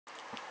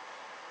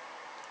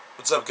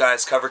What's up,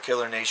 guys? Cover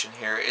Killer Nation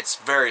here. It's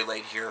very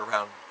late here,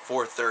 around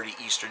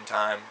 4:30 Eastern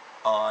Time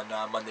on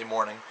Monday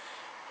morning,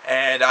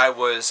 and I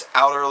was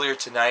out earlier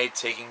tonight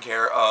taking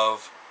care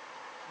of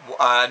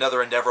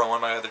another endeavor on one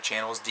of my other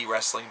channels,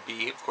 D-Wrestling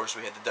B. Of course,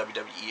 we had the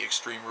WWE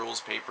Extreme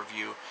Rules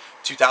pay-per-view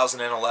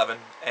 2011,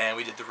 and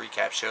we did the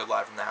recap show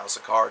live from the House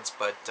of Cards.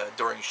 But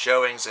during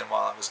showings and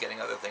while I was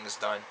getting other things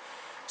done,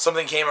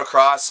 something came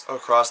across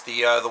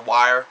the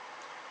wire.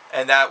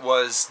 And that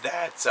was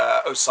that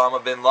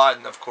Osama Bin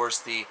Laden, of course,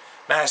 the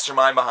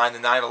mastermind behind the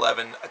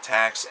 9/11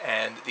 attacks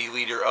and the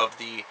leader of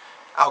the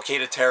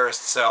al-queda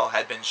terrorist cell,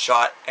 had been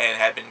shot and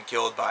had been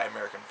killed by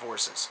American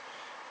forces.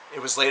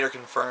 It was later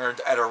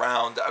confirmed at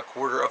around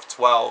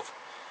 11:45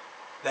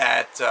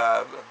 that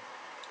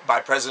by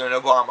President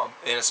Obama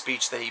in a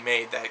speech that he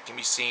made that can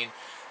be seen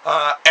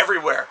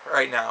everywhere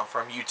right now,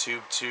 from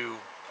YouTube to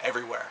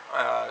everywhere,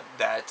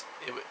 that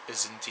it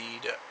is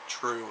indeed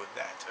true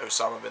that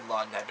Osama Bin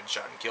Laden had been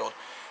shot and killed.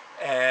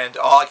 And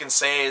all I can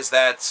say is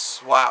that,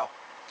 wow,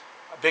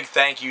 a big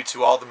thank you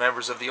to all the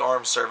members of the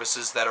armed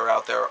services that are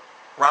out there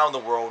around the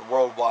world,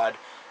 worldwide,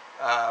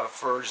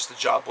 for just a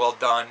job well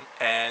done.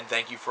 And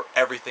thank you for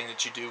everything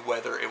that you do,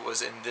 whether it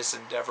was in this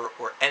endeavor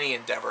or any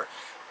endeavor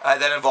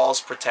that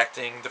involves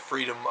protecting the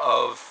freedom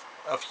of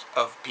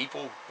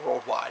people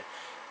worldwide.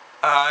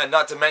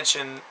 Not to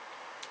mention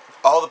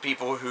all the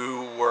people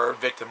who were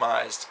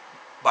victimized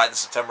by the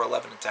September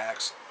 11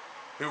 attacks,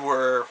 who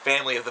were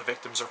family of the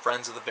victims or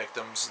friends of the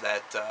victims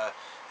that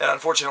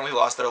unfortunately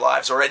lost their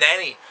lives, or in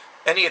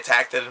any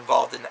attack that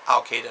involved an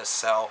al-Qaeda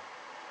cell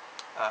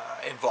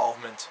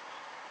involvement.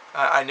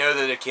 I know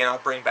that it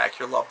cannot bring back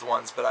your loved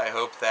ones, but I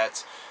hope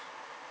that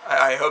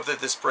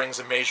this brings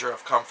a measure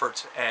of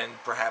comfort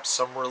and perhaps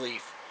some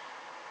relief.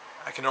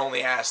 I can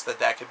only ask that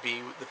that could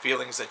be the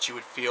feelings that you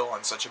would feel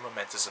on such a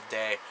momentous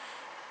day.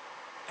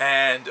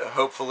 And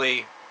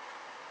hopefully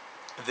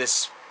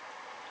this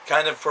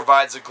kind of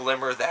provides a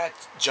glimmer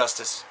that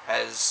justice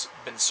has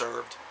been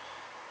served,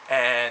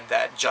 and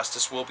that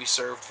justice will be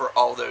served for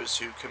all those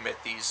who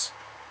commit these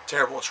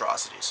terrible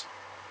atrocities.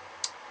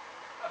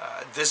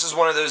 This is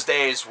one of those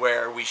days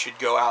where we should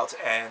go out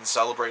and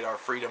celebrate our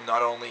freedom,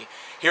 not only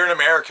here in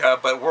America,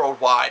 but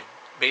worldwide.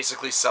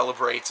 Basically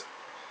celebrate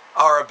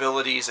our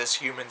abilities as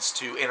humans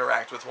to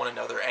interact with one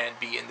another and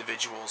be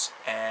individuals,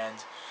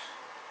 and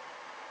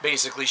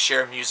basically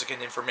share music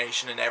and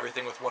information and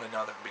everything with one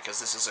another, because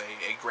this is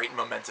a great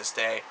momentous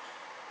day.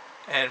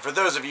 And for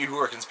those of you who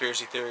are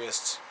conspiracy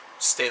theorists,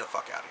 stay the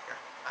fuck out of here.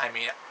 I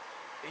mean,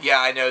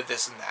 yeah, I know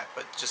this and that,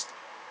 but just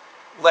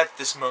let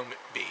this moment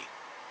be.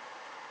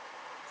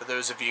 For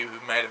those of you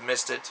who might have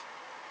missed it,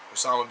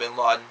 Osama Bin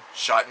Laden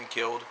shot and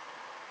killed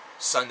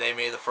Sunday,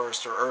 May the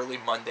 1st, or early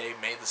Monday,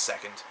 May the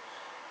 2nd,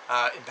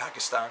 in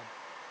Pakistan.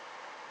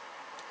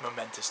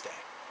 Momentous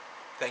day.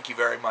 Thank you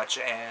very much,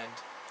 and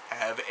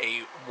have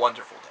a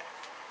wonderful day.